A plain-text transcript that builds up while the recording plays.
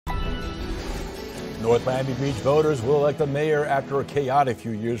North Miami Beach voters will elect a mayor after a chaotic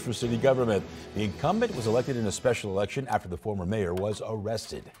few years for city government. The incumbent was elected in a special election after the former mayor was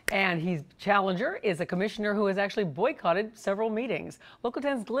arrested. And his challenger is a commissioner who has actually boycotted several meetings. Local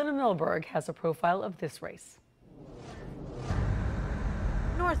 10's Glenna Milberg has a profile of this race.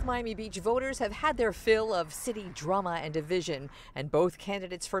 North Miami Beach voters have had their fill of city drama and division, and both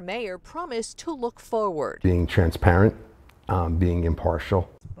candidates for mayor promise to look forward. Being transparent, being impartial.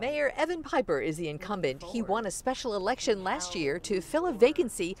 Mayor Evan Piper is the incumbent. He won a special election last year to fill a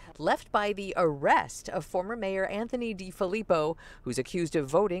vacancy left by the arrest of former Mayor Anthony DeFilippo, who's accused of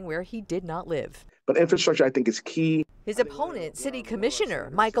voting where he did not live. But infrastructure, I think, is key. His opponent, City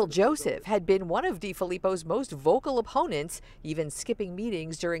Commissioner Michael Joseph, had been one of DeFilippo's most vocal opponents, even skipping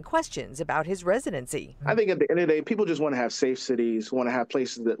meetings during questions about his residency. I think at the end of the day, people just want to have safe cities, want to have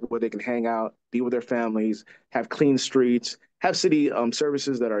places where they can hang out, be with their families, have clean streets, have city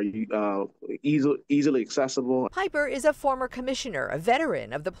services that are easily accessible. Piper is a former commissioner, a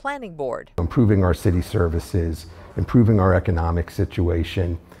veteran of the planning board. Improving our city services, improving our economic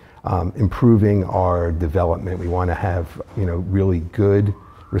situation, improving our development. We want to have, really good,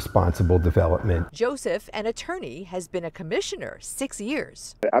 responsible development. Joseph, an attorney, has been a commissioner 6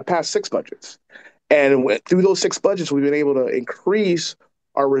 years. I passed 6 budgets, and through those 6 budgets, we've been able to increase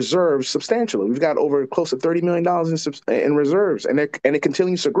our reserves substantially. We've got over close to $30 million in reserves, and it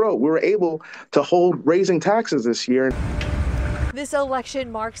continues to grow. We were able to hold raising taxes this year. This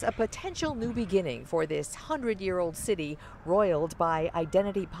election marks a potential new beginning for this 100-year-old city roiled by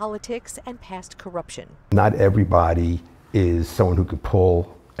identity politics and past corruption. Not everybody is someone who could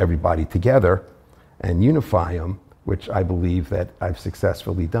pull everybody together and unify them, which I believe that I've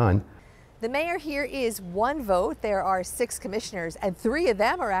successfully done. The mayor here is 1 vote. There are 6 commissioners, and 3 of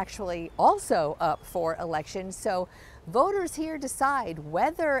them are actually also up for election. So voters here decide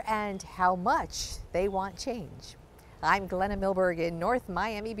whether and how much they want change. I'm Glenna Milberg in North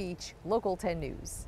Miami Beach, Local 10 News.